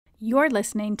You're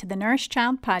listening to the Nourish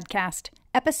Child Podcast,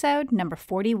 episode number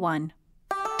 41.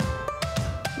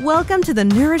 Welcome to the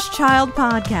Nourish Child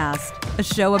Podcast, a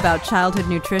show about childhood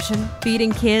nutrition,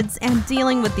 feeding kids, and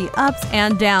dealing with the ups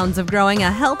and downs of growing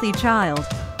a healthy child.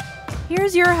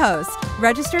 Here's your host,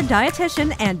 registered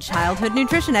dietitian and childhood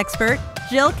nutrition expert,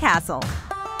 Jill Castle.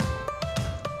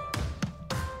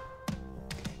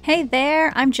 Hey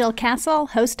there, I'm Jill Castle,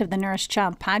 host of the Nourish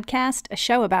Child Podcast, a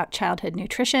show about childhood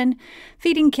nutrition,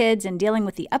 feeding kids, and dealing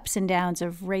with the ups and downs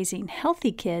of raising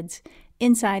healthy kids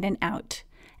inside and out.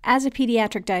 As a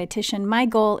pediatric dietitian, my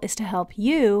goal is to help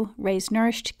you raise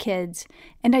nourished kids,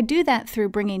 and I do that through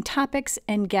bringing topics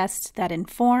and guests that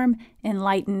inform,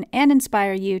 enlighten, and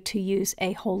inspire you to use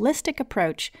a holistic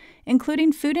approach,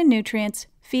 including food and nutrients,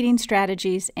 feeding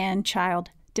strategies, and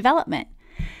child development.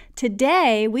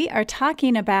 Today, we are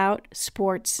talking about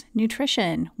sports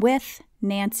nutrition with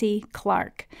Nancy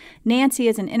Clark. Nancy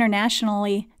is an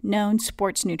internationally known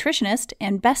sports nutritionist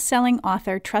and best-selling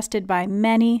author trusted by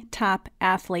many top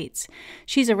athletes.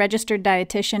 She's a registered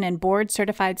dietitian and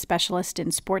board-certified specialist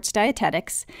in sports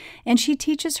dietetics, and she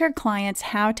teaches her clients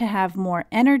how to have more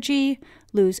energy,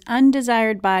 lose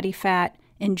undesired body fat,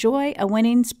 enjoy a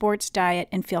winning sports diet,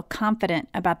 and feel confident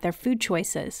about their food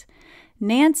choices.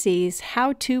 Nancy's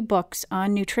how-to books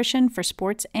on nutrition for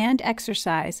sports and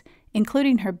exercise,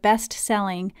 including her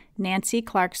best-selling Nancy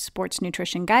Clark's Sports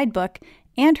Nutrition Guidebook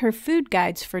and her food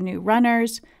guides for new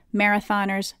runners,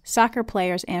 marathoners, soccer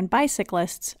players, and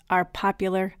bicyclists, are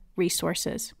popular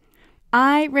resources.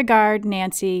 I regard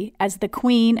Nancy as the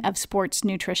queen of sports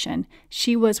nutrition.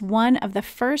 She was one of the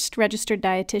first registered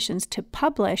dietitians to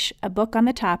publish a book on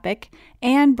the topic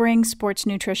and bring sports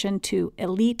nutrition to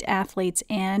elite athletes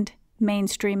and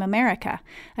mainstream America.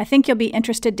 I think you'll be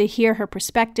interested to hear her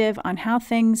perspective on how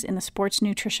things in the sports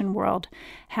nutrition world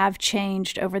have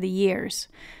changed over the years.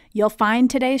 You'll find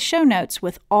today's show notes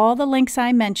with all the links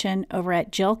I mention over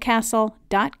at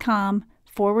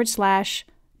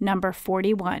jillcastle.com/number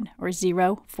 41 or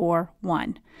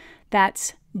 041.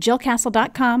 That's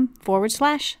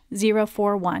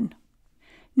jillcastle.com/041.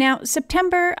 Now,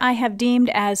 September I have deemed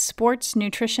as Sports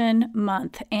Nutrition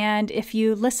Month, and if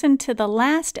you listened to the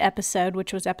last episode,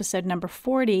 which was episode number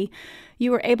 40,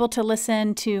 you were able to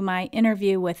listen to my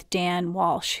interview with Dan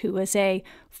Walsh, who is a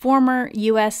former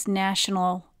U.S.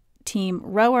 national team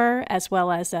rower, as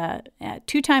well as a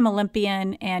two-time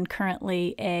Olympian and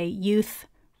currently a youth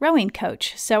rowing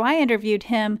coach. So I interviewed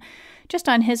him just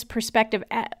on his perspective,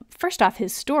 first off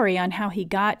his story on how he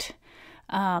got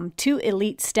to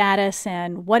elite status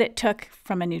and what it took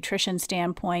from a nutrition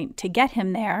standpoint to get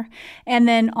him there, and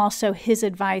then also his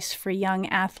advice for young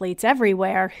athletes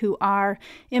everywhere who are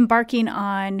embarking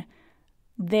on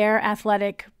their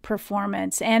athletic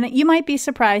performance. And you might be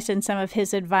surprised in some of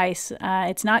his advice.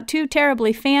 It's not too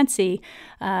terribly fancy,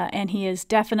 and he is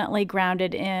definitely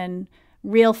grounded in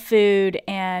real food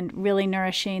and really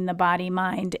nourishing the body,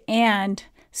 mind, and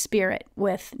spirit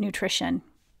with nutrition.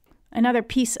 Another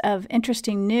piece of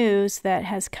interesting news that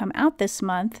has come out this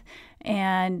month,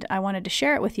 and I wanted to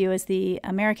share it with you, is the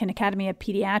American Academy of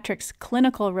Pediatrics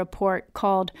clinical report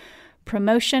called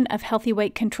Promotion of Healthy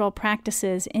Weight Control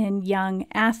Practices in Young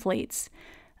Athletes.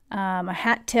 A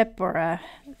hat tip or a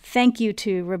thank you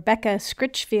to Rebecca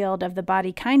Scritchfield of the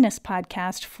Body Kindness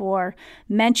podcast for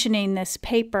mentioning this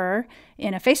paper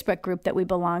in a Facebook group that we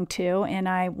belong to, and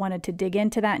I wanted to dig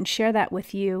into that and share that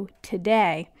with you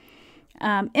today.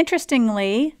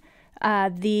 Interestingly,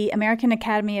 the American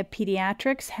Academy of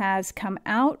Pediatrics has come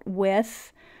out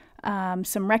with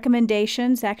some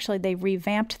recommendations. Actually, they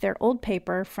revamped their old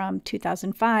paper from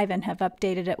 2005 and have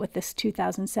updated it with this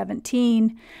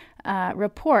 2017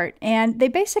 report. And they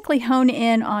basically hone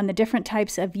in on the different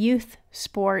types of youth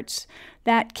sports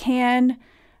that can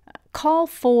call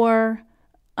for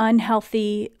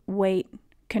unhealthy weight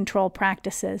control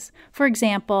practices. For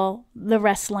example, the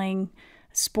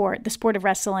sport of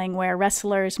wrestling, where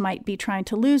wrestlers might be trying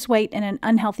to lose weight in an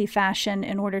unhealthy fashion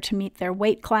in order to meet their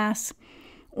weight class,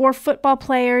 or football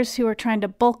players who are trying to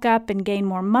bulk up and gain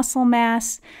more muscle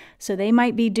mass, so they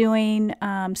might be doing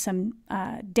some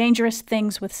dangerous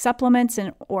things with supplements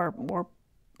or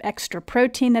extra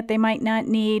protein that they might not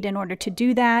need in order to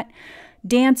do that.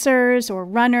 Dancers or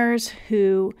runners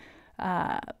who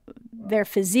their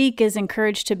physique is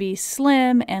encouraged to be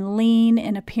slim and lean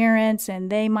in appearance,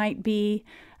 and they might be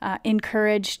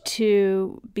encouraged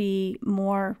to be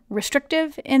more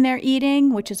restrictive in their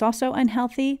eating, which is also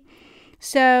unhealthy.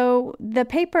 So the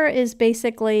paper is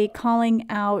basically calling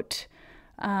out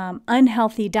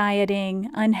unhealthy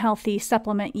dieting, unhealthy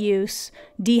supplement use,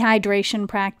 dehydration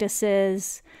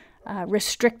practices,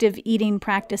 restrictive eating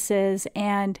practices,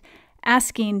 and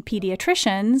asking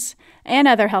pediatricians and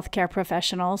other healthcare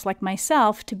professionals like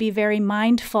myself to be very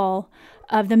mindful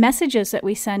of the messages that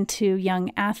we send to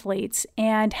young athletes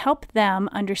and help them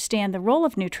understand the role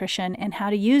of nutrition and how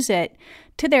to use it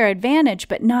to their advantage,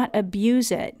 but not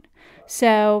abuse it.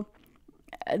 So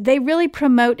they really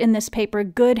promote in this paper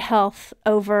good health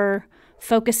over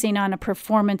focusing on a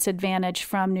performance advantage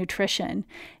from nutrition.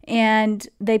 And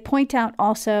they point out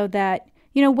also that,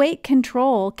 weight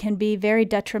control can be very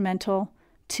detrimental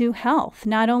to health,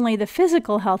 not only the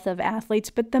physical health of athletes,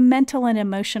 but the mental and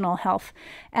emotional health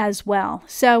as well.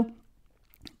 So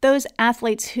those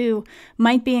athletes who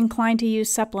might be inclined to use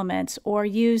supplements or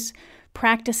use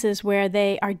practices where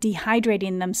they are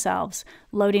dehydrating themselves,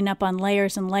 loading up on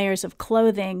layers and layers of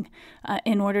clothing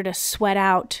in order to sweat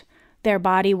out their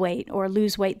body weight or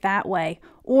lose weight that way,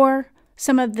 or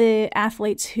some of the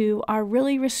athletes who are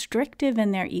really restrictive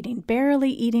in their eating, barely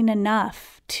eating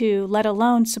enough to let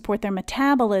alone support their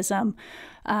metabolism,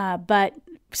 but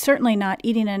certainly not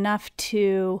eating enough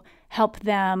to help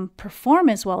them perform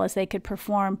as well as they could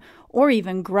perform or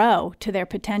even grow to their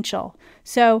potential.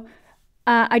 So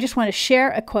I just want to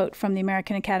share a quote from the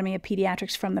American Academy of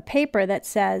Pediatrics from the paper that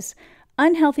says,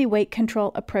 "Unhealthy weight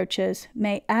control approaches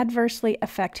may adversely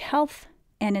affect health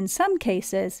and in some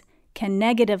cases can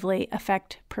negatively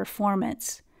affect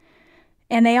performance."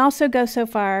 And they also go so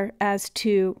far as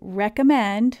to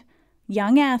recommend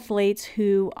young athletes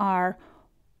who are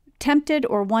tempted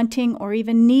or wanting or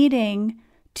even needing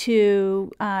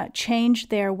to change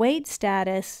their weight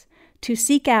status to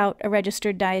seek out a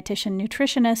registered dietitian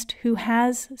nutritionist who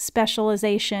has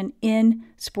specialization in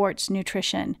sports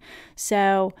nutrition.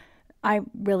 So I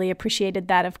really appreciated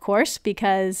that, of course,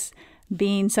 because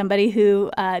being somebody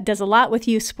who does a lot with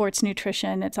youth sports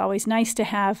nutrition, it's always nice to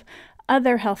have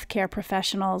other healthcare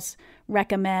professionals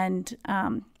recommend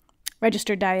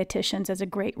registered dietitians as a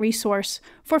great resource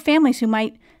for families who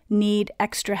might need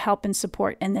extra help and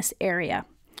support in this area.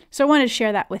 So I wanted to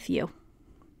share that with you.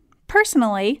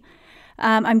 Personally,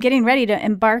 I'm getting ready to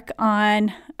embark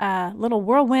on a little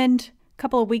whirlwind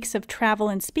couple of weeks of travel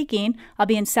and speaking. I'll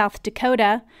be in South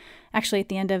Dakota, actually at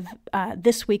the end of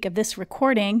this week of this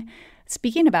recording,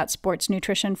 speaking about sports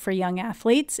nutrition for young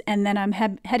athletes. And then I'm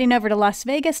heading over to Las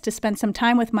Vegas to spend some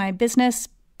time with my business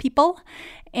people,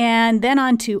 and then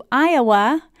on to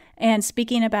Iowa and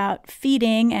speaking about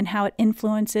feeding and how it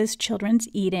influences children's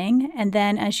eating. And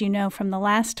then, as you know from the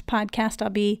last podcast, I'll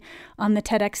be on the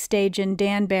TEDx stage in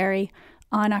Danbury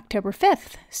on October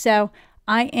 5th. So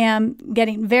I am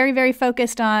getting very, very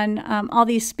focused on all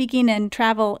these speaking and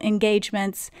travel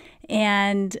engagements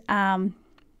and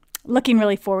looking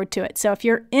really forward to it. So if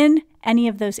you're in any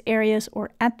of those areas or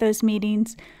at those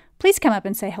meetings, please come up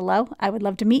and say hello. I would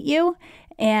love to meet you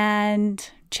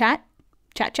and chat.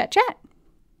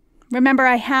 Remember,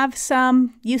 I have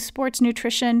some youth sports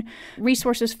nutrition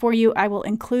resources for you. I will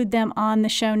include them on the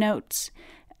show notes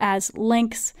as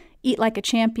links. Eat Like a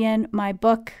Champion, my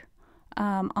book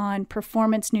on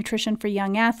performance nutrition for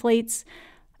young athletes.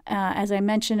 As I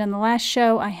mentioned in the last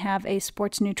show, I have a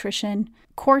sports nutrition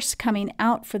course coming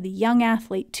out for the young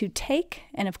athlete to take.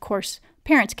 And of course,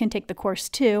 parents can take the course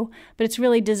too, but it's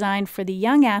really designed for the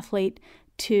young athlete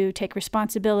to take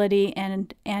responsibility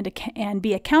and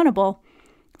be accountable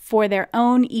for their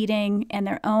own eating and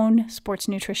their own sports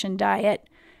nutrition diet.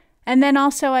 And then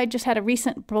also, I just had a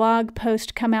recent blog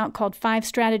post come out called 5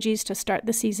 Strategies to Start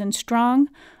the Season Strong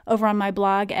over on my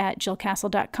blog at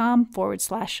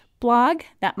jillcastle.com/blog.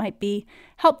 That might be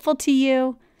helpful to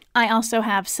you. I also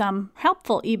have some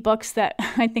helpful ebooks that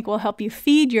I think will help you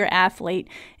feed your athlete,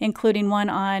 including one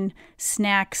on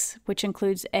snacks, which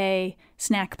includes a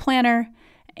snack planner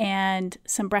and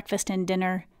some breakfast and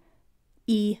dinner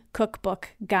e-cookbook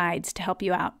guides to help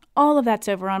you out. All of that's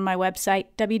over on my website,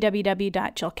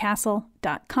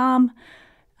 www.jillcastle.com.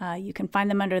 You can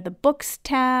find them under the Books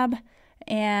tab,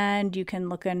 and you can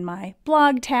look in my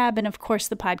blog tab, and of course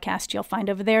the podcast you'll find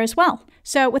over there as well.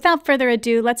 So without further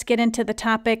ado, let's get into the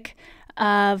topic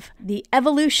of the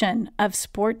evolution of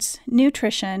sports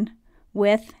nutrition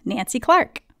with Nancy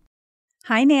Clark.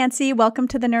 Hi, Nancy. Welcome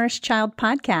to the Nourished Child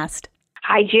podcast.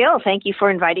 Hi, Jill. Thank you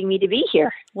for inviting me to be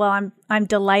here. Well, I'm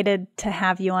delighted to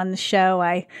have you on the show.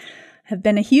 I have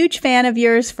been a huge fan of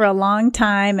yours for a long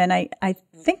time, and I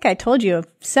think I told you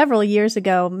several years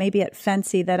ago, maybe at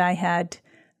Fancy, that I had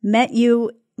met you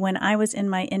when I was in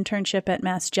my internship at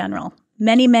Mass General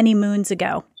many, many moons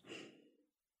ago.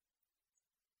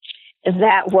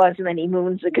 That was many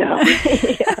moons ago.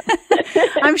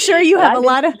 I'm sure you have a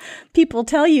lot of people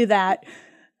tell you that,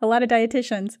 a lot of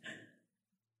dietitians.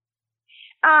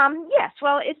 Yes.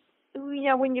 Well, it's,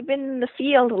 when you've been in the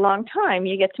field a long time,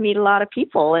 you get to meet a lot of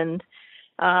people, and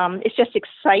it's just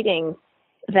exciting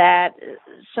that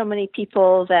so many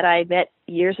people that I met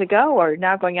years ago are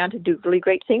now going on to do really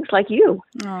great things like you.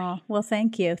 Oh, well,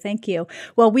 thank you. Thank you.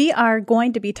 Well, we are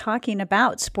going to be talking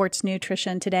about sports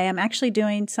nutrition today. I'm actually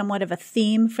doing somewhat of a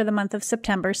theme for the month of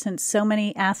September since so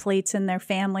many athletes and their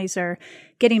families are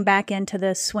getting back into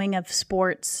the swing of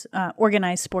sports,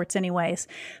 organized sports anyways.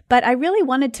 But I really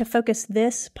wanted to focus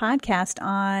this podcast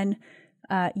on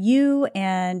you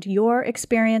and your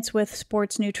experience with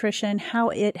sports nutrition, how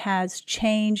it has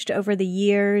changed over the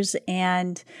years,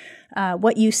 and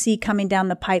what you see coming down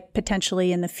the pipe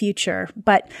potentially in the future.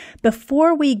 But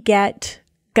before we get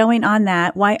going on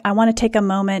that, I want to take a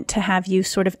moment to have you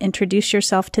sort of introduce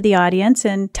yourself to the audience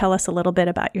and tell us a little bit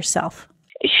about yourself.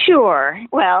 Sure.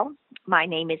 Well, my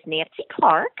name is Nancy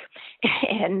Clark,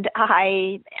 and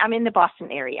I'm in the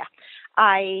Boston area.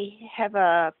 I have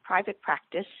a private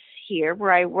practice here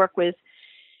where I work with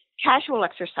casual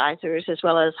exercisers as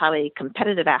well as highly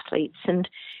competitive athletes and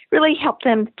really help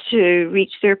them to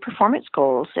reach their performance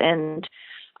goals and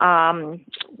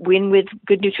win with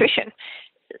good nutrition.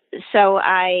 So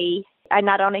I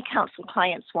not only counsel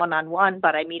clients one-on-one,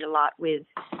 but I meet a lot with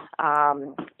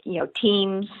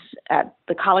teams at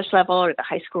the college level or the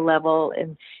high school level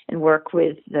and work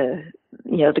with the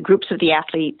groups of the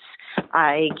athletes.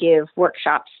 I give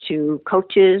workshops to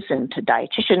coaches and to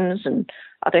dietitians and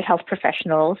other health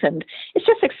professionals. And it's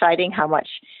just exciting how much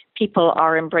people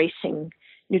are embracing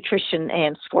nutrition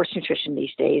and sports nutrition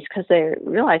these days because they're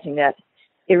realizing that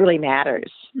it really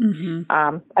matters. Mm-hmm.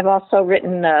 I've also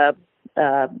written a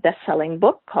best-selling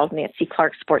book called Nancy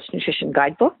Clark Sports Nutrition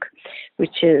Guidebook,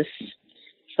 which is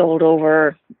sold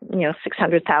over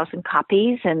 600,000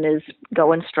 copies and is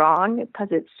going strong because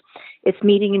it's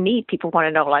meeting a need. People want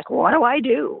to know, like, what do I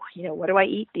do? What do I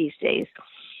eat these days?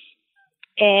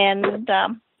 And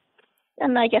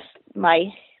I guess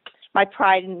my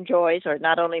pride and joys are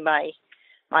not only my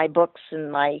books and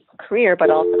my career, but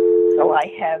also I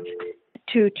have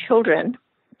 2 children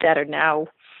that are now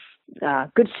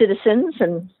good citizens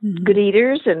and mm-hmm. good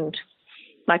eaters, and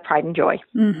my pride and joy.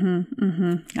 Mm-hmm,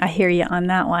 mm-hmm. I hear you on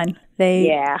that one.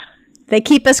 They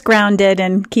keep us grounded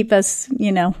and keep us,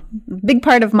 big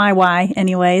part of my why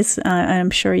anyways.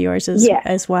 I'm sure yours is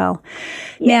as well.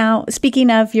 Yeah. Now, speaking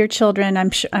of your children,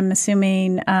 I'm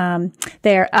assuming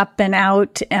they're up and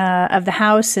out of the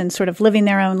house and sort of living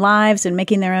their own lives and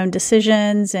making their own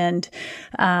decisions. And,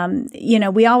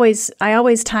 I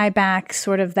always tie back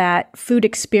sort of that food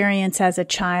experience as a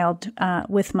child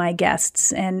with my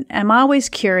guests. And I'm always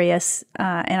curious,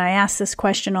 and I ask this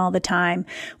question all the time.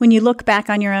 When you look back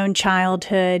on your own childhood,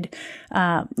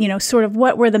 sort of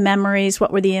what were the memories,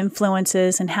 what were the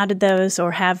influences, and how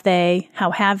have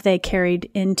they carried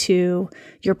into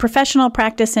your professional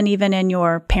practice and even in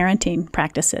your parenting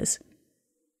practices?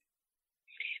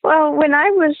 Well, when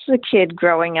I was a kid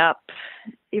growing up,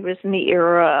 it was in the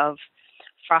era of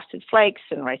Frosted Flakes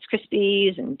and Rice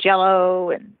Krispies and Jell-O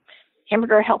and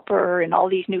Hamburger Helper and all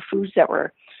these new foods that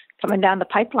were coming down the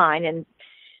pipeline, and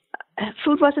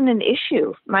food wasn't an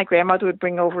issue. My grandmother would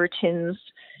bring over tins,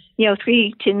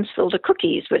 3 tins filled of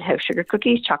cookies, would have sugar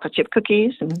cookies, chocolate chip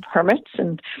cookies, and Hermits.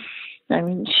 And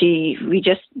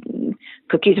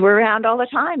cookies were around all the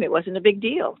time. It wasn't a big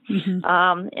deal. Mm-hmm.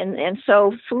 And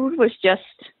so food was just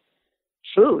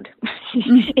food.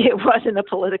 Mm-hmm. It wasn't a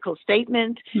political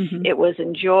statement. Mm-hmm. It was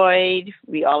enjoyed.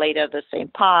 We all ate out of the same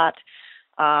pot.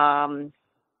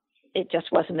 It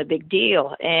just wasn't a big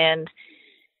deal. And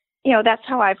that's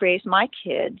how I've raised my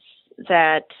kids,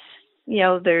 that,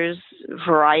 there's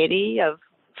variety of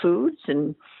foods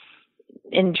and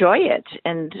enjoy it.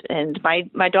 And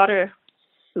my daughter,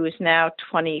 who is now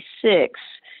 26,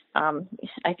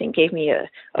 I think gave me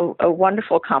a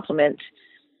wonderful compliment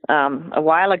a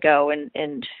while ago.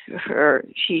 And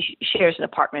she shares an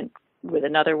apartment with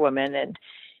another woman.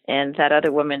 And that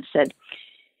other woman said,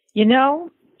 you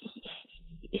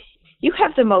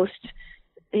have the most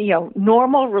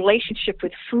normal relationship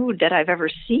with food that I've ever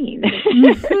seen.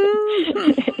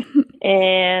 Mm-hmm.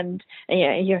 And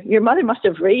your mother must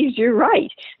have raised you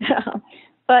right.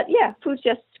 But yeah, food's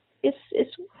just,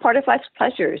 it's part of life's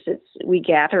pleasures. We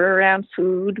gather around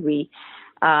food. We,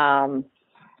 my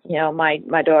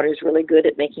daughter's really good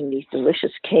at making these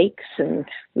delicious cakes, and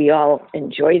we all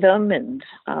enjoy them. And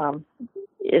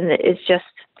it's just,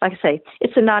 like I say,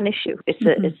 it's a non-issue.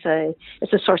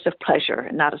 It's a source of pleasure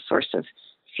and not a source of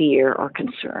fear or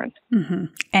concern. Mm-hmm.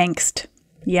 Angst.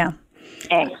 Yeah.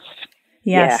 Angst.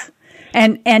 Yes.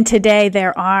 Yeah. And today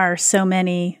there are so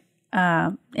many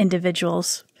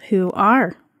individuals who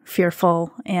are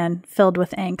fearful and filled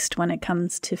with angst when it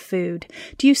comes to food.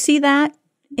 Do you see that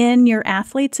in your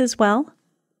athletes as well?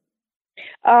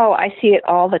 Oh, I see it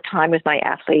all the time with my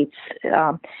athletes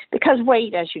because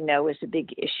weight, as you know, is a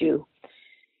big issue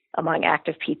among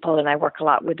active people. And I work a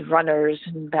lot with runners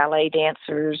and ballet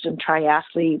dancers and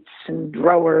triathletes and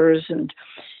rowers. And,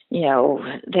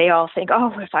 they all think,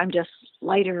 oh, if I'm just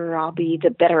lighter, I'll be the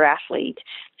better athlete.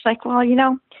 It's like, well,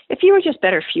 if you were just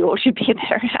better fuel, you'd be a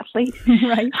better athlete.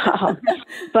 Right.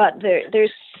 But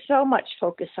there's so much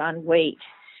focus on weight.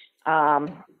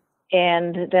 And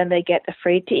then they get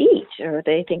afraid to eat, or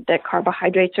they think that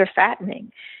carbohydrates are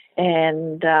fattening.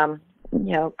 And,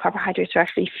 carbohydrates are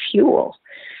actually fuel.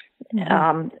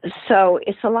 Mm-hmm. So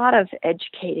it's a lot of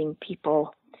educating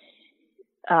people,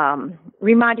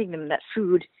 reminding them that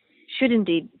food should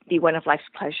indeed be one of life's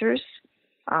pleasures,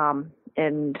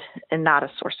 and not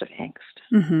a source of angst.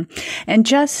 Mm-hmm. And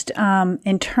just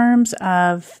in terms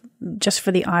of, just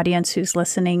for the audience who's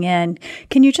listening in,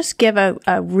 can you just give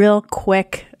a real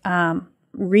quick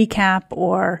recap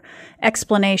or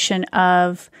explanation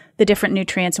of the different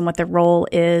nutrients and what their role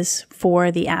is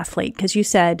for the athlete? Because you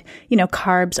said,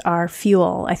 carbs are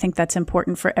fuel. I think that's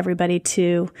important for everybody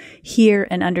to hear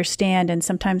and understand. And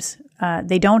sometimes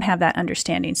they don't have that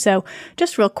understanding. So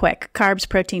just real quick, carbs,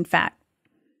 protein, fat.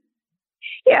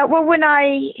 Yeah, well, when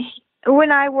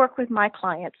I work with my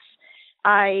clients,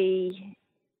 the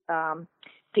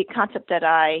concept that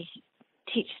I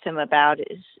teach them about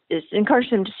is encourage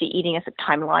them to see eating as a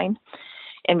timeline,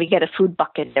 and we get a food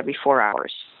bucket every 4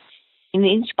 hours. In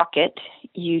each bucket,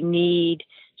 you need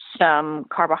some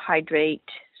carbohydrate,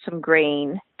 some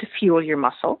grain to fuel your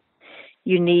muscle.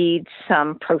 You need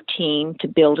some protein to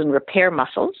build and repair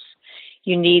muscles.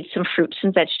 You need some fruits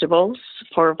and vegetables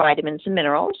for vitamins and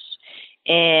minerals.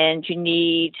 And you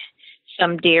need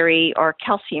some dairy or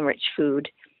calcium-rich food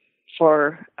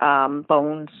for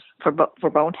bones, for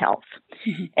bone health.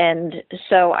 Mm-hmm. And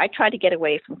so I try to get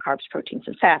away from carbs, proteins,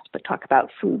 and fats, but talk about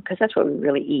food, because that's what we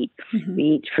really eat. Mm-hmm. We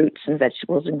eat fruits and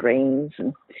vegetables and grains,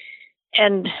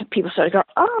 and people sort of go,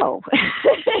 oh,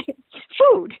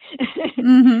 food.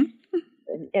 Mm-hmm.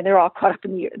 And they're all caught up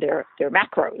in their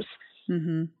macros.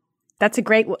 Mm-hmm. That's a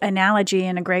great analogy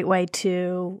and a great way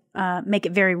to make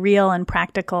it very real and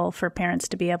practical for parents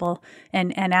to be able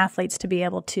and athletes to be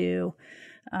able to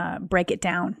break it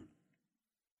down.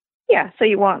 Yeah, so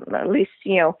you want at least,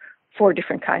 4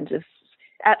 different kinds of,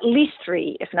 at least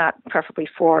 3, if not preferably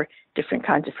 4 different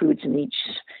kinds of foods in each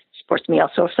sports meal.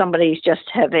 So if somebody's just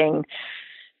having,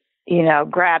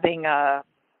 grabbing a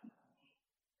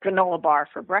granola bar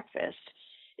for breakfast,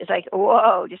 it's like,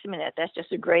 whoa, just a minute, that's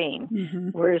just a grain. Mm-hmm.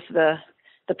 Where's the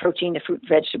protein, the fruit,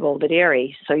 vegetable, the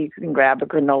dairy? So you can grab a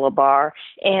granola bar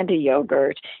and a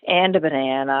yogurt and a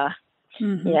banana,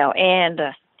 mm-hmm. And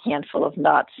a handful of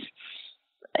nuts.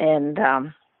 And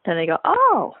then they go,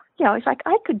 oh, it's like,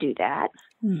 I could do that.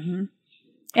 Mm-hmm.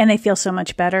 And they feel so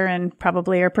much better and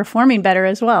probably are performing better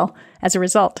as well as a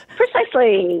result.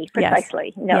 Precisely. Yes.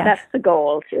 Yes. That's the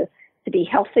goal, to be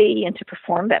healthy and to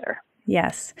perform better.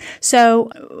 Yes. So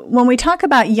when we talk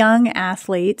about young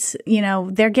athletes,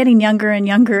 they're getting younger and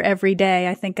younger every day.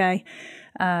 I think I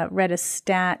read a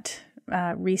stat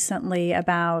recently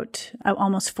about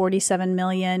almost 47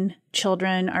 million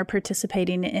children are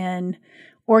participating in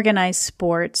organized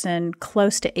sports, and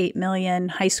close to 8 million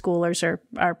high schoolers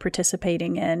are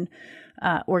participating in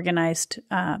organized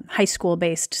high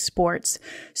school-based sports.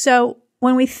 So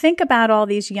when we think about all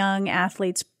these young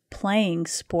athletes playing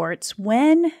sports,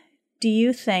 when do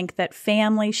you think that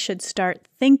families should start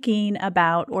thinking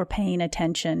about or paying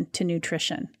attention to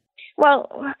nutrition? Well,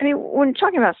 when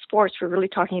talking about sports, we're really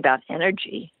talking about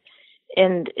energy.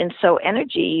 And so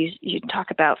energy, you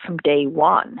talk about from day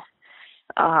one,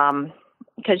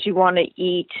 because you want to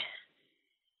eat,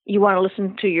 you want to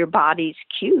listen to your body's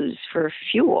cues for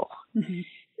fuel. Mm-hmm.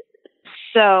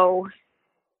 So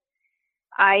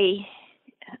I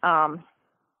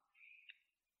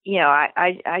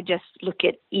just look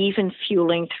at even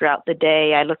fueling throughout the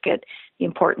day. I look at the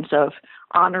importance of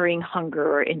honoring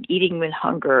hunger and eating with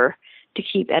hunger to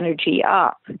keep energy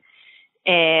up.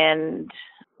 And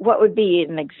what would be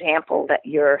an example that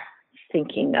you're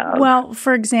thinking of? Well,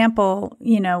 for example,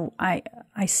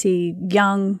 I see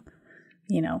young,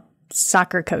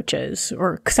 soccer coaches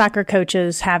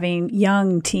having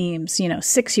young teams,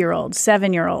 6-year-olds,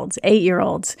 7-year-olds,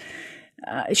 8-year-olds.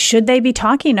 Should they be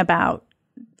talking about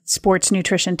sports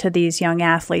nutrition to these young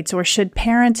athletes, or should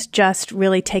parents just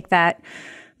really take that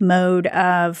mode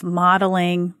of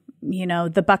modeling,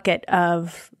 the bucket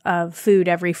of food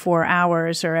every 4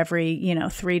 hours or every,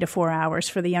 3 to 4 hours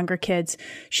for the younger kids?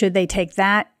 Should they take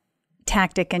that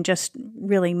tactic and just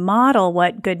really model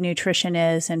what good nutrition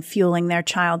is and fueling their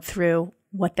child through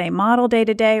what they model day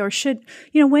to day? Or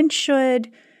when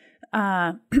should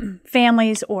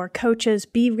families or coaches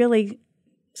be really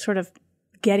sort of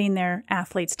getting their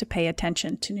athletes to pay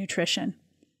attention to nutrition?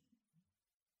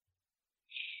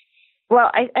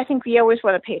 Well, I think we always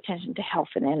want to pay attention to health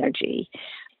and energy.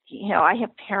 I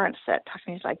have parents that talk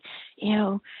to me like,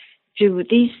 do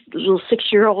these little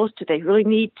 6-year-olds, do they really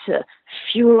need to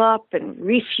fuel up and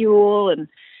refuel and,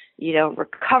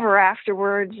 recover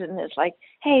afterwards? And it's like,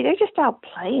 hey, they're just out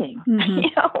playing,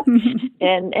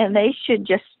 and they should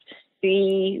just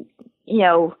be,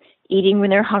 eating when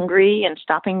they're hungry and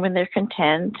stopping when they're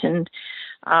content. And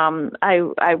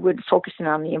I would focus in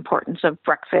on the importance of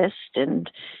breakfast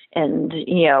and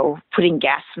putting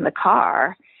gas in the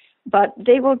car, but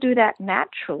they will do that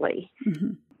naturally.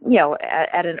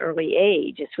 At an early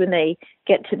age. It's when they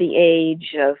get to the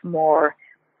age of more,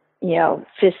 5th,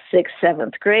 6th,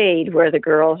 7th grade, where the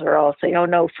girls are all saying, oh,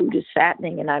 no, food is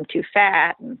fattening and I'm too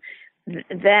fat. And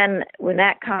then when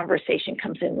that conversation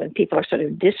comes in, when people are sort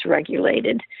of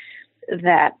dysregulated,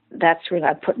 that's when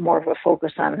I put more of a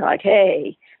focus on, like,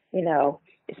 hey,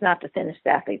 it's not the thinnest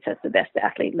athletes, that's the best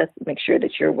athlete. Let's make sure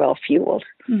that you're well fueled.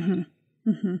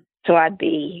 So I'd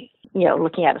be,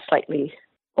 looking at a slightly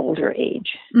older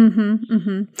age.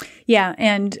 Yeah.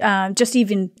 And just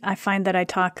even, I find that I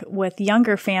talk with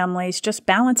younger families, just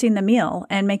balancing the meal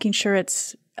and making sure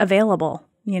it's available,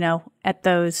 at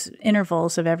those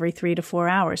intervals of every 3 to 4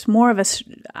 hours.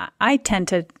 I tend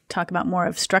to talk about more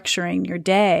of structuring your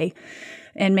day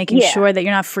and making sure that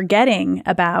you're not forgetting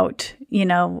about,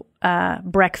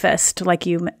 breakfast, like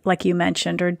you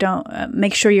mentioned, or don't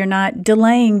make sure you're not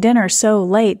delaying dinner so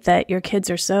late that your kids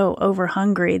are so over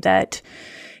hungry that,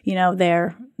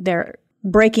 they're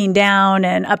breaking down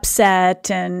and upset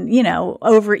and,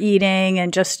 overeating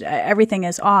and just everything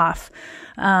is off.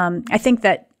 I think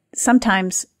that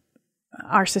sometimes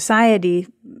our society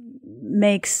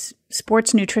makes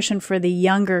sports nutrition for the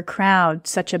younger crowd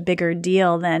such a bigger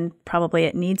deal than probably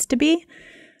it needs to be.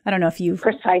 I don't know if you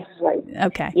precisely.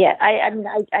 Okay. Yeah,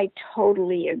 I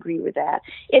totally agree with that.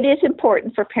 It is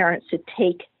important for parents to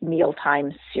take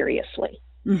mealtime seriously.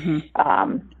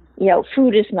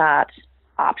 Food is not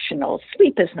optional.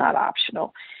 Sleep is not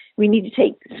optional. We need to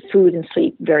take food and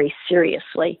sleep very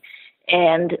seriously,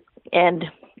 and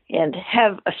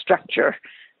have a structure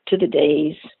to the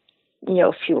day's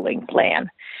fueling plan,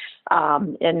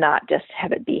 and not just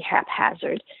have it be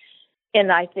haphazard.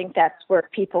 And I think that's where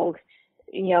people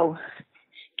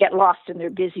get lost in their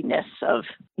busyness of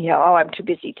I'm too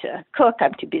busy to cook,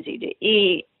 I'm too busy to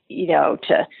eat,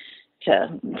 to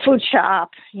food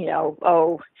shop,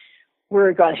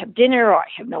 we're going to have dinner, or I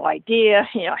have no idea,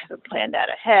 I haven't planned that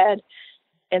ahead.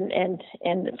 And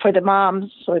for the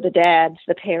moms or the dads,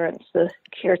 the parents, the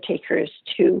caretakers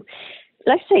to,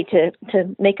 like I say,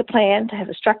 to make a plan, to have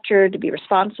a structure, to be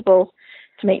responsible,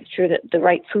 to make sure that the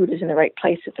right food is in the right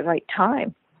place at the right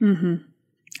time.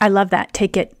 I love that.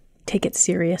 Take it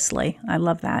seriously. I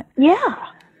love that.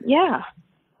 Yeah.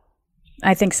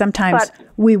 I think sometimes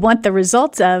we want the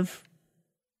results of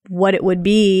what it would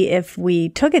be if we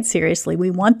took it seriously.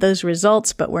 We want those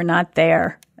results, but we're not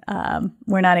there.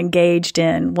 We're not engaged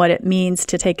in what it means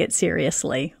to take it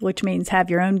seriously, which means have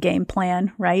your own game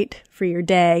plan, right, for your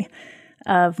day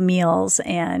of meals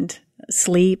and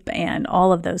sleep and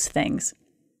all of those things.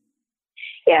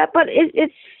 Yeah, but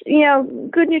it's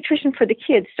good nutrition for the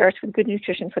kids starts with good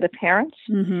nutrition for the parents.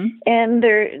 And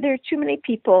there are too many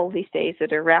people these days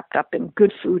that are wrapped up in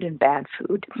good food and bad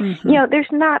food.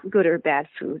 There's not good or bad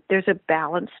food. There's a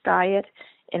balanced diet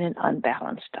and an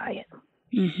unbalanced diet.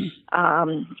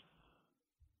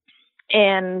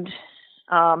 And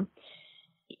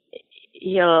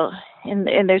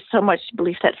there's so much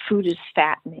belief that food is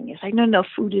fattening. It's like, no,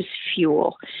 food is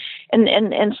fuel.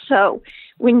 And so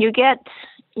when you get,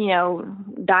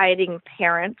 dieting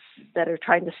parents that are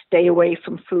trying to stay away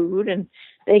from food and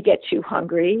they get too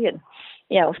hungry and,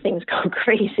 things go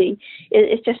crazy,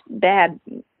 it's just bad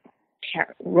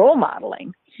role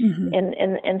modeling.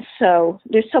 And so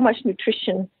there's so much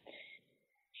nutrition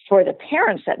for the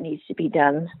parents that needs to be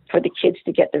done for the kids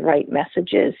to get the right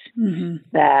messages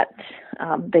that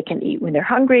they can eat when they're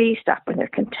hungry, stop when they're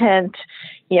content,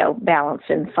 balance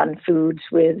in fun foods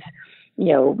with,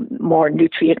 more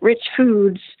nutrient-rich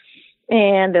foods,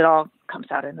 and it all comes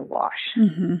out in the wash.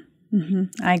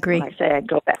 I agree. When I say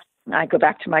I go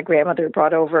back to my grandmother who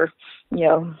brought over,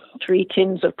 3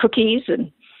 tins of cookies,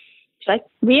 and it's like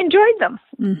we enjoyed them,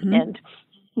 and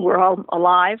we're all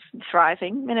alive,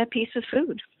 thriving in a piece of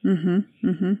food.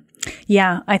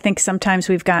 Yeah, I think sometimes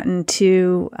we've gotten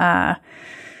too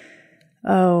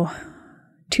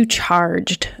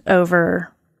charged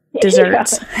over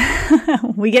desserts.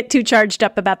 We get too charged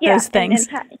up about those things.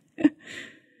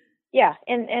 Yeah,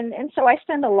 and so I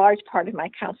spend a large part of my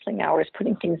counseling hours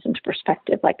putting things into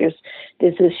perspective. Like there's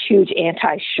this huge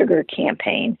anti-sugar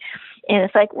campaign, and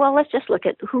it's like, well, let's just look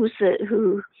at who's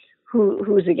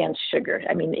against sugar.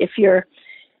 I mean, if you're,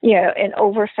 an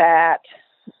overfat,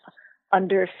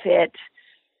 underfit,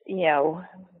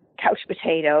 couch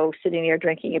potato sitting there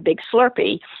drinking a big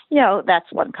Slurpee,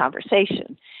 that's one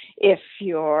conversation. If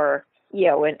you're,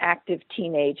 an active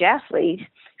teenage athlete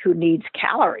who needs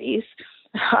calories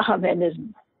and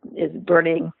is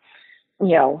burning,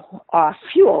 off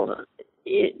fuel,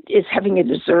 is having a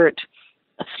dessert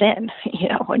a sin,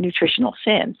 a nutritional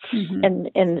sin. Mm-hmm.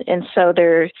 And so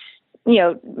there,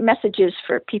 messages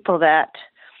for people that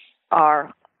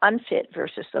are unfit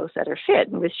versus those that are fit.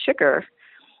 And with sugar,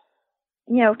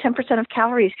 10% of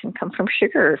calories can come from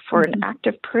sugar. For an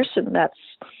active person, that's,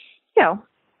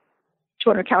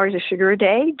 200 calories of sugar a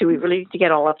day. Do we really need to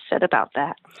get all upset about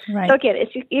that? Right. So again,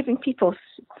 it's giving people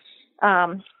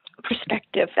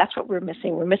perspective. That's what we're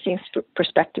missing. We're missing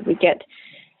perspective. We get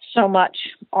so much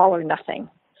all or nothing.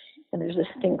 And there's this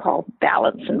thing called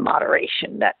balance and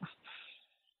moderation that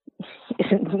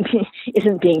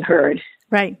isn't being heard.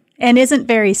 Right. And isn't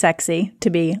very sexy,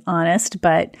 to be honest,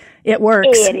 but it works.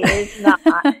 It is not.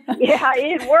 Yeah,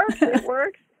 it works. It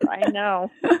works. I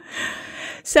know.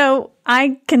 So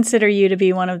I consider you to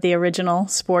be one of the original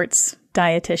sports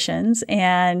dietitians,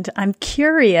 and I'm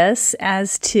curious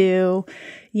as to,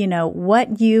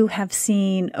 what you have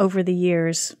seen over the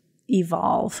years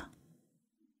evolve.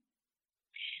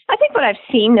 I think what I've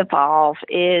seen evolve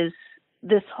is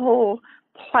this whole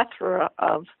plethora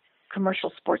of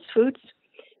commercial sports foods.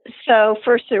 So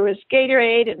first there was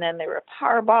Gatorade, and then there were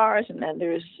Power Bars, and then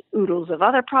there's oodles of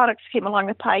other products came along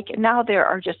the pike, and now there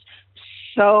are just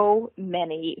so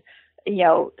many,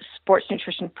 sports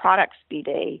nutrition products, be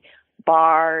they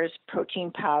bars,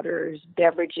 protein powders,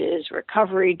 beverages,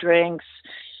 recovery drinks,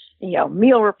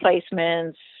 meal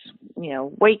replacements,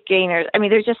 weight gainers. I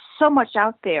mean, there's just so much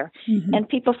out there, and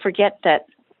people forget that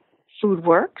food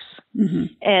works,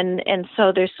 and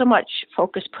so there's so much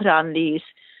focus put on these,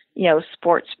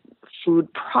 sports food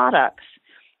products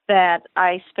that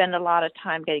I spend a lot of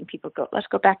time getting people let's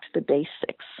go back to the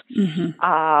basics.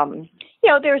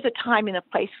 There's a time and a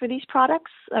place for these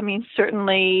products. I mean,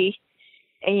 certainly,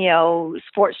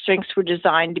 sports drinks were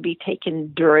designed to be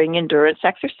taken during endurance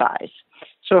exercise.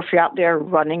 So if you're out there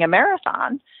running a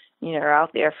marathon, you're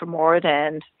out there for more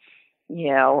than,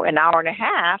 an hour and a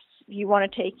half, you want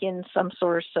to take in some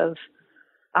source of,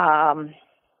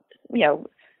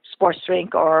 sports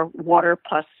drink or water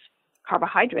plus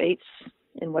carbohydrates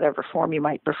in whatever form you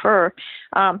might prefer,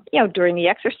 during the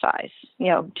exercise.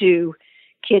 Do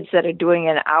kids that are doing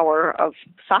an hour of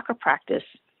soccer practice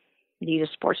need a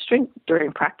sports drink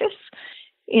during practice?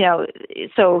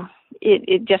 So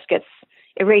it just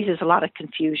it raises a lot of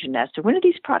confusion as to when are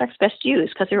these products best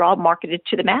used, because they're all marketed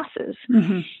to the masses,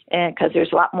 and because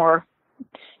there's a lot more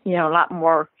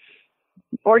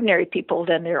ordinary people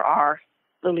than there are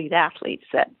elite athletes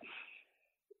that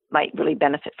might really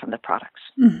benefit from the products.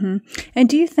 And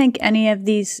do you think any of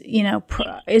these,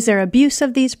 is there abuse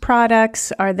of these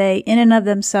products? Are they in and of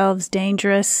themselves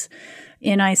dangerous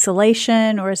in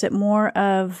isolation, or is it more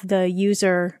of the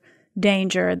user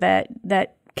danger that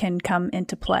can come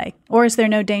into play? Or is there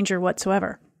no danger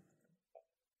whatsoever?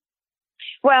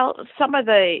 Well, some of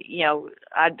the,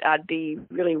 I'd be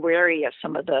really wary of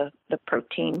some of the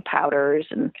protein powders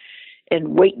and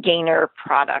weight gainer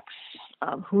products.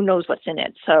 Who knows what's in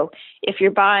it? So if you're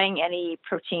buying any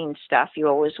protein stuff, you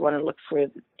always want to look for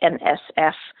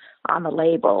NSF on the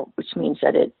label, which means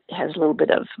that it has a little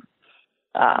bit of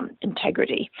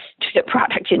integrity to the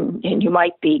product, and you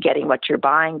might be getting what you're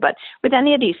buying. But with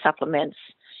any of these supplements,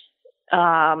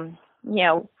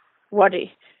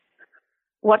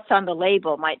 what's on the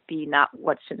label might be not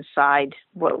what's inside,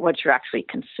 what you're actually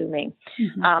consuming.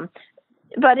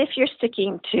 But if you're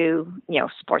sticking to,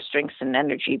 sports drinks and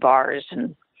energy bars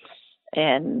and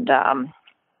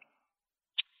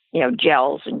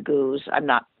gels and goos, I'm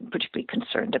not particularly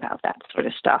concerned about that sort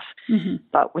of stuff.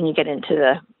 But when you get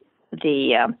into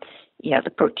the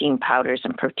protein powders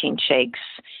and protein shakes,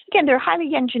 again, they're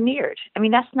highly engineered. I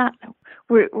mean,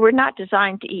 we're not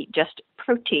designed to eat just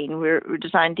protein. We're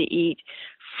designed to eat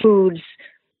foods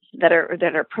that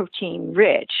are protein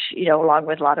rich, along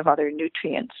with a lot of other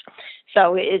nutrients.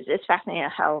 So it's fascinating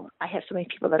how I have so many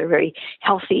people that are very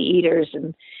healthy eaters,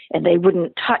 and they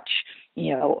wouldn't touch,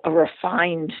 a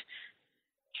refined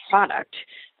product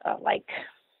like,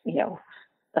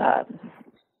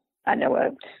 I know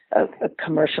a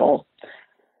commercial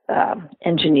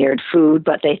engineered food,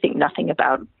 but they think nothing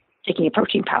about taking a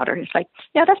protein powder. It's like,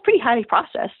 yeah, that's pretty highly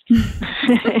processed.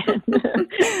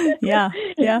 Yeah.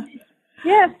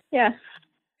 Yeah.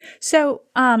 So,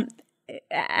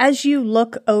 as you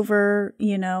look over,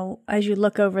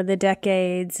 the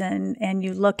decades and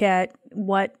you look at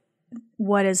what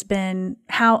has been,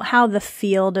 how the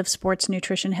field of sports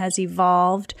nutrition has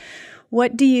evolved,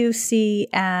 what do you see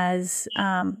as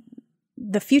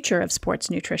the future of sports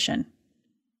nutrition?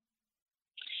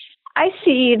 I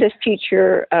see the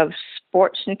future of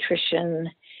sports nutrition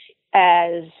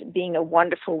as being a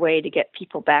wonderful way to get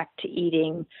people back to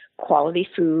eating quality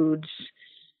foods,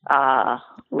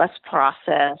 less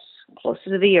processed, closer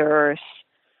to the earth,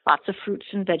 lots of fruits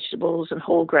and vegetables and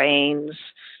whole grains,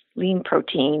 lean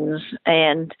proteins,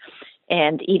 and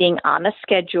eating on a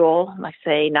schedule, like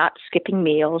say, not skipping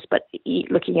meals, but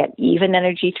looking at even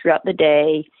energy throughout the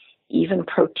day, even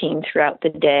protein throughout the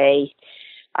day.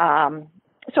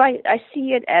 So I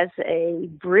see it as a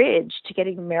bridge to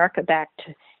getting America back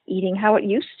to eating how it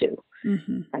used to.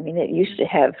 Mm-hmm. I mean, it used to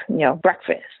have,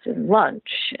 breakfast and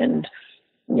lunch and,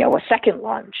 a second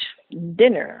lunch,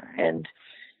 dinner, and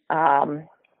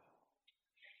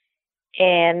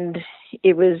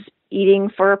it was eating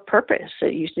for a purpose.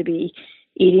 It used to be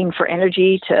eating for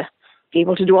energy to be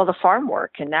able to do all the farm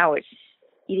work, and now it's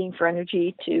eating for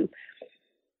energy to,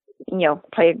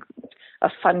 play a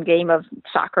fun game of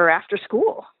soccer after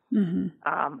school. Mm-hmm.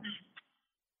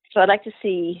 So I'd like to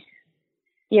see,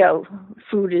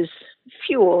 food as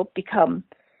fuel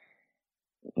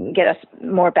get us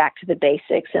more back to the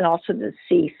basics, and also to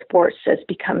see sports as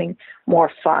becoming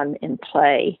more fun and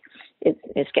play.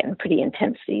 It's getting pretty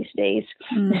intense these days.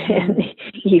 Mm-hmm. And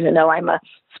even though I'm a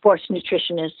sports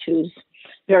nutritionist who's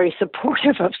very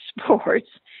supportive of sports,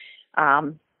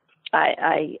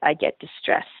 I get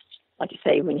distressed, like you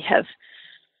say, when you have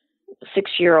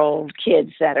 6-year-old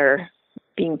kids that are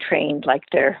being trained like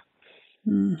they're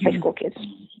mm-hmm. high school kids.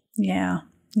 Yeah,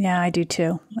 I do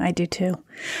too.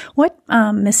 What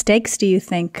mistakes do you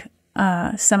think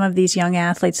some of these young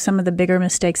athletes, some of the bigger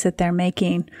mistakes that they're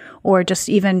making, or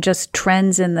just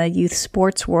trends in the youth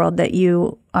sports world that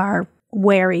you are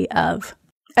wary of,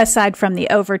 aside from the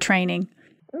overtraining?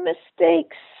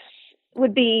 Mistakes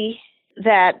would be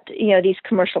that, these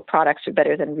commercial products are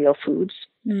better than real foods,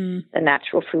 the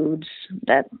natural foods,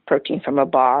 that protein from a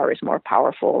bar is more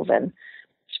powerful than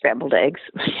scrambled eggs.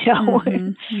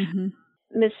 Mm-hmm. Mm-hmm.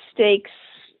 Mistakes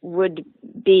would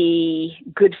be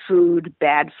good food,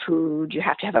 bad food. You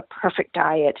have to have a perfect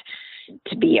diet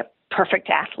to be a perfect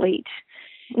athlete.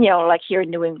 Like here in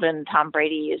New England, Tom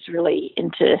Brady is really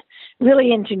into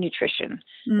nutrition,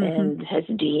 mm-hmm. and has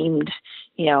deemed,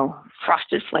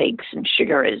 Frosted Flakes and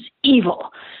sugar as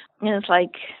evil. And it's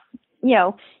like,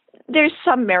 there's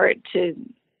some merit to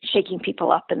shaking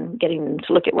people up and getting them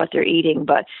to look at what they're eating.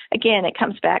 But again, it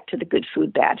comes back to the good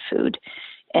food, bad food.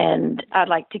 And I'd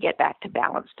like to get back to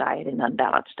balanced diet and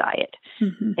unbalanced diet,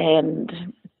 mm-hmm.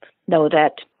 and know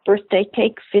that birthday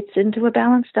cake fits into a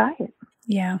balanced diet.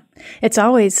 Yeah. It's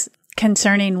always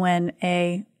concerning when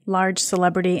a large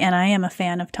celebrity, and I am a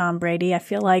fan of Tom Brady, I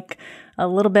feel like a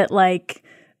little bit like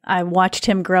I watched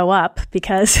him grow up,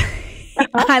 because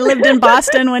I lived in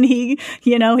Boston when he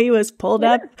was pulled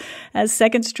up as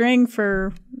second string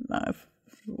for,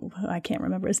 I can't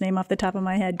remember his name off the top of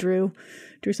my head, Drew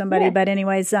somebody. Yeah. But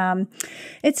anyways,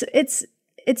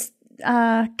 it's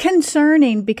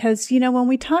concerning because, when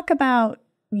we talk about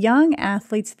young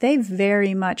athletes, they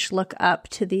very much look up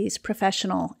to these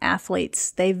professional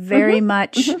athletes. They very mm-hmm.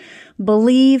 much mm-hmm.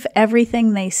 believe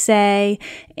everything they say.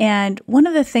 And one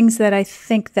of the things that I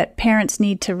think that parents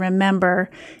need to remember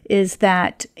is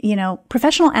that,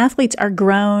 professional athletes are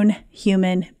grown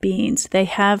human beings. They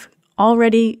have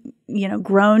already,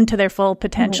 grown to their full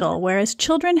potential, mm-hmm. whereas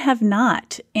children have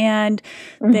not. And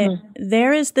mm-hmm.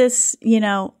 there is this,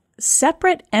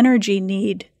 separate energy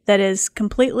need that is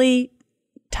completely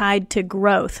tied to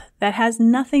growth that has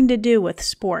nothing to do with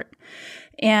sport.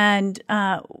 And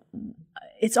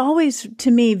it's always,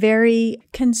 to me, very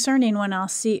concerning when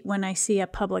I see a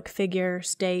public figure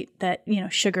state that,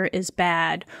 sugar is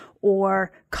bad,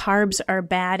 or carbs are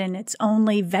bad and it's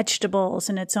only vegetables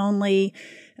and it's only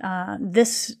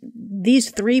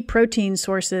these 3 protein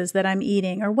sources that I'm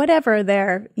eating, or whatever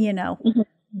their, mm-hmm.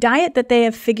 diet that they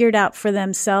have figured out for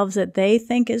themselves that they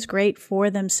think is great for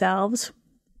themselves.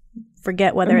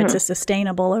 Forget whether mm-hmm. it's a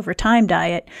sustainable over time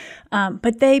diet.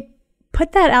 But they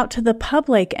put that out to the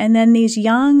public, and then these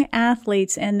young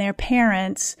athletes and their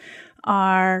parents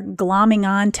are glomming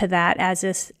on to that as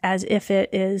if it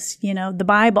is, the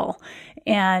Bible.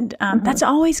 And mm-hmm. that's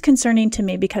always concerning to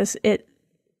me, because it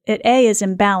A, is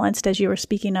imbalanced, as you were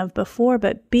speaking of before,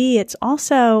 but B, it's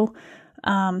also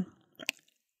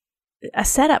a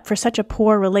setup for such a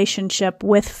poor relationship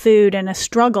with food and a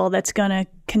struggle that's going to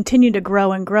continue to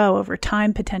grow and grow over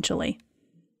time potentially.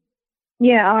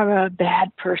 Yeah, I'm a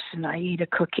bad person. I ate a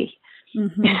cookie.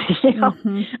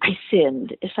 Mm-hmm. I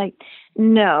sinned. It's like,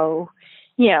 no,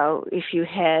 if you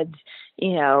had,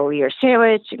 your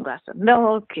sandwich and glass of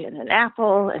milk and an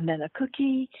apple and then a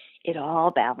cookie, it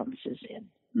all balances in.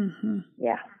 Mm-hmm.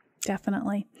 Yeah.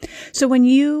 Definitely. So when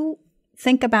you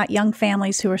think about young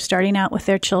families who are starting out with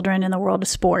their children in the world of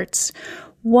sports,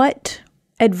 what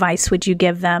advice would you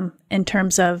give them in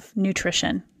terms of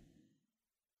nutrition?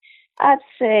 I'd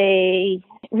say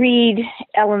read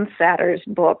Ellen Satter's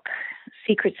book,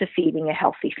 Secrets of Feeding a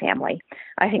Healthy Family.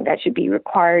 I think that should be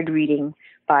required reading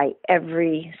by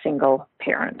every single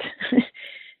parent.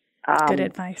 Good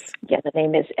advice. Yeah, the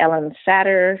name is Ellen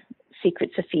Satter,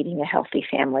 Secrets of Feeding a Healthy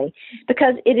Family,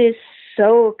 because it is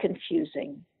so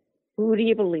confusing. Who do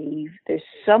you believe? There's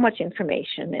so much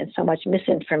information and so much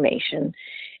misinformation.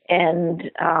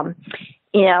 And,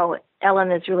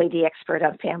 Ellen is really the expert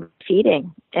on family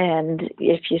feeding. And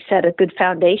if you set a good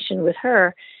foundation with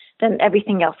her, then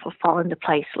everything else will fall into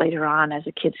place later on as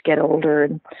the kids get older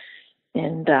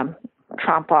and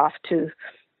tromp off to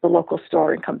the local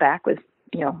store and come back with,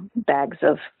 bags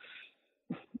of,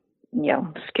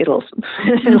 Skittles.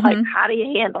 Mm-hmm. Like, how do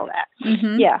you handle that?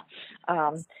 Mm-hmm. Yeah.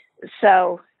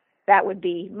 So that would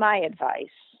be my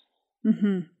advice.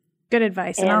 Mm-hmm. Good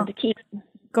advice. And to keep,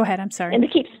 go ahead. I'm sorry. And to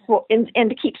keep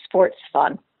sports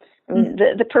fun. I mean,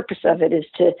 the purpose of it is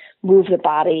to move the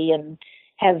body and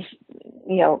have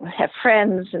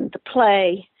friends and to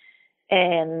play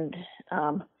and,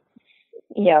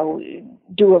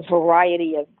 do a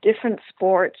variety of different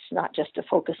sports, not just to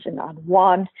focus in on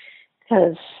one,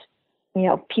 because,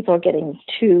 people are getting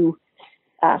too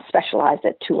specialized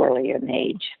at too early an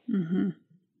age. Mm-hmm.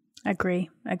 Agree.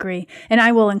 And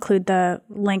I will include the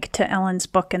link to Ellen's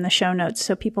book in the show notes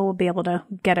so people will be able to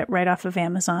get it right off of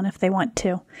Amazon if they want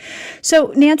to.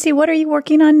 So, Nancy, what are you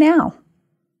working on now?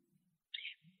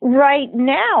 Right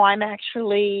now, I'm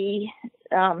actually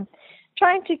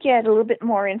trying to get a little bit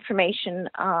more information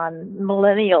on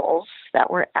millennials that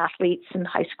were athletes in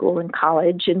high school and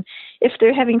college, and if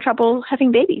they're having trouble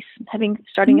having babies,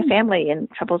 starting a family, and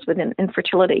troubles with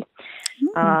infertility.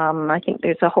 I think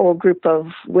there's a whole group of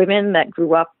women that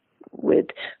grew up with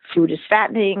food is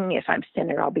fattening. If I'm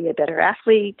thinner, I'll be a better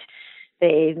athlete.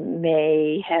 They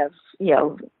may have,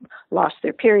 lost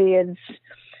their periods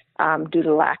due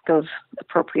to lack of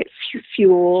appropriate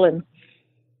fuel, and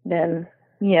then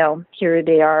here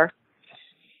they are,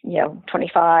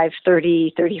 25,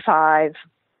 30, 35,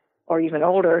 or even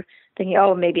older, thinking,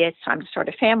 oh, maybe it's time to start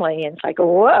a family. And it's like,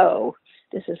 whoa,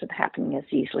 this isn't happening as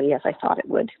easily as I thought it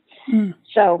would.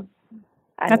 So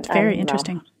that's very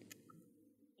interesting.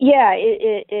 Yeah,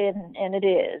 it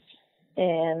is.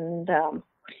 And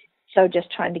so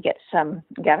just trying to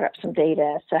gather up some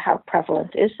data as to how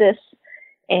prevalent is this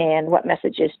and what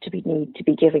messages need to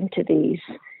be giving to these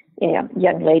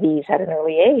young ladies at an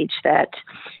early age that,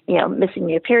 missing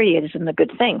your period isn't a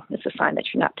good thing. It's a sign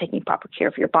that you're not taking proper care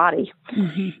of your body.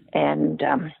 Mm-hmm. And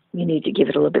you need to give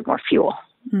it a little bit more fuel.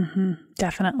 Mm-hmm.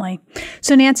 Definitely.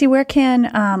 So, Nancy, where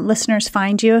can listeners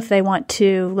find you if they want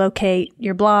to locate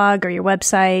your blog or your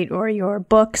website or your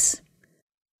books?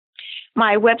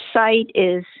 My website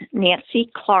is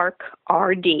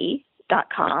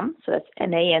nancyclarkrd.com. So that's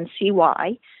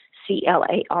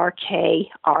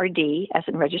NANCYCLARKRD as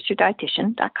in registered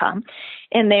dietitian.com.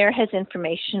 And there has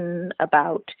information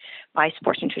about my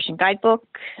sports nutrition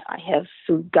guidebook. I have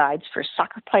food guides for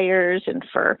soccer players and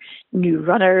for new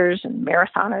runners and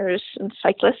marathoners and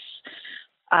cyclists.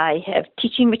 I have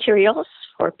teaching materials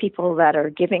for people that are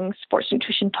giving sports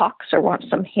nutrition talks or want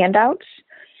some handouts.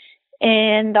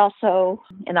 And also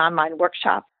an online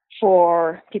workshop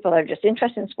for people that are just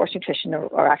interested in sports nutrition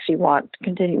or actually want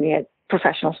continuing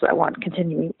professionals that want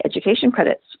continuing education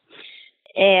credits.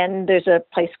 And there's a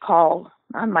place called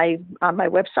on my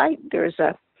website. There's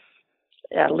a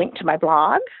link to my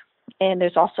blog, and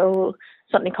there's also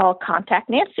something called Contact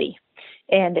Nancy.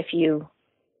 And if you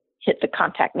hit the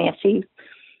Contact Nancy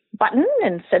button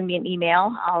and send me an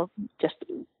email, I'll just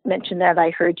mention that I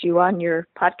heard you on your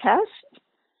podcast.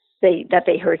 That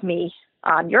they heard me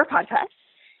on your podcast,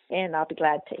 and I'll be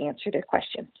glad to answer their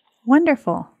questions.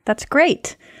 Wonderful. That's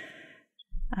great.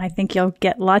 I think you'll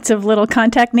get lots of little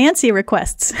Contact Nancy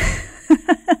requests.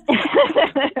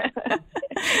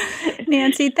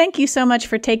 Nancy, thank you so much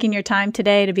for taking your time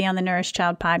today to be on the Nourished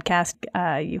Child podcast.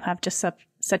 You have just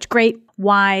such great,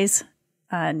 wise,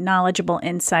 knowledgeable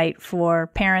insight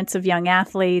for parents of young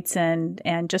athletes and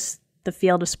just the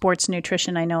field of sports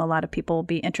nutrition. I know a lot of people will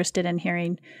be interested in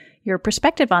hearing your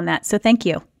perspective on that. So thank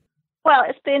you. Well,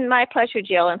 it's been my pleasure,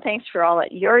 Jill, and thanks for all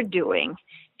that you're doing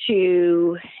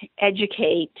to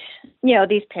educate,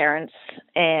 these parents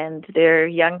and their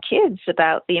young kids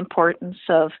about the importance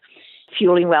of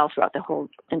fueling well throughout the whole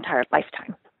entire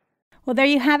lifetime. Well, there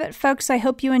you have it, folks. I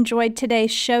hope you enjoyed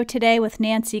today's show today with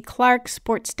Nancy Clark,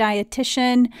 sports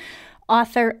dietitian,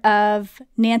 author of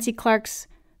Nancy Clark's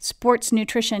Sports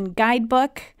Nutrition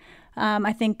Guidebook.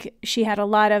 I think she had a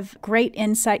lot of great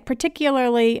insight,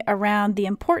 particularly around the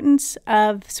importance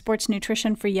of sports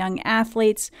nutrition for young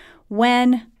athletes,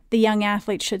 when the young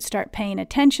athletes should start paying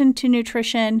attention to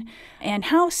nutrition, and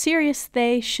how serious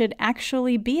they should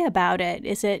actually be about it.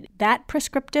 Is it that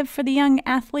prescriptive for the young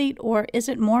athlete, or is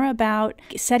it more about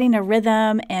setting a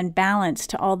rhythm and balance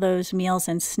to all those meals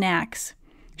and snacks?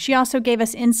 She also gave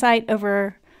us insight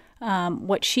over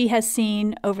what she has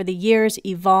seen over the years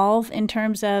evolve in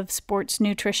terms of sports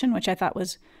nutrition, which I thought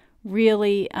was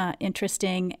really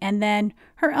interesting, and then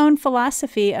her own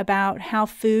philosophy about how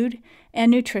food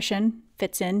and nutrition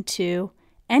fits into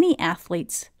any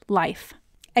athlete's life.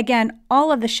 Again,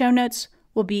 all of the show notes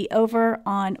will be over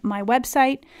on my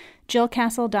website,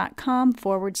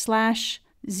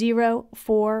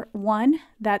 jillcastle.com/041.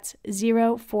 That's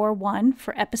 041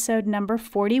 for episode number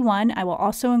 41. I will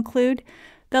also include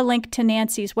the link to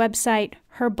Nancy's website,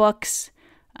 her books,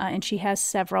 and she has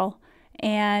several.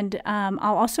 And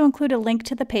I'll also include a link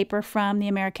to the paper from the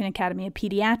American Academy of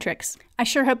Pediatrics. I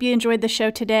sure hope you enjoyed the show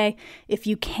today. If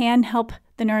you can help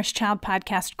the Nourished Child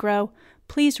podcast grow,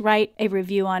 please write a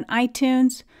review on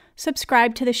iTunes,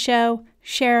 subscribe to the show,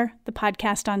 share the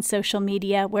podcast on social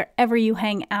media, wherever you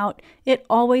hang out. It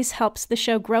always helps the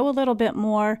show grow a little bit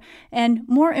more, and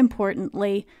more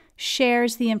importantly,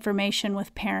 shares the information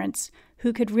with parents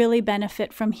who could really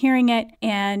benefit from hearing it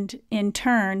and, in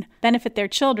turn, benefit their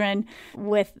children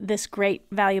with this great,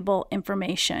 valuable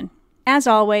information. As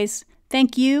always,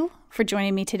 thank you for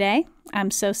joining me today.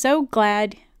 I'm so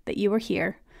glad that you were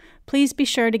here. Please be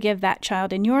sure to give that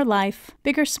child in your life,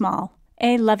 big or small,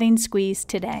 a loving squeeze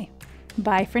today.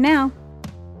 Bye for now.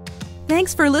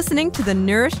 Thanks for listening to the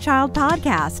Nourished Child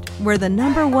podcast, where the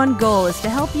 #1 goal is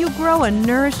to help you grow a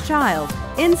nourished child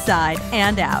inside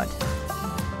and out.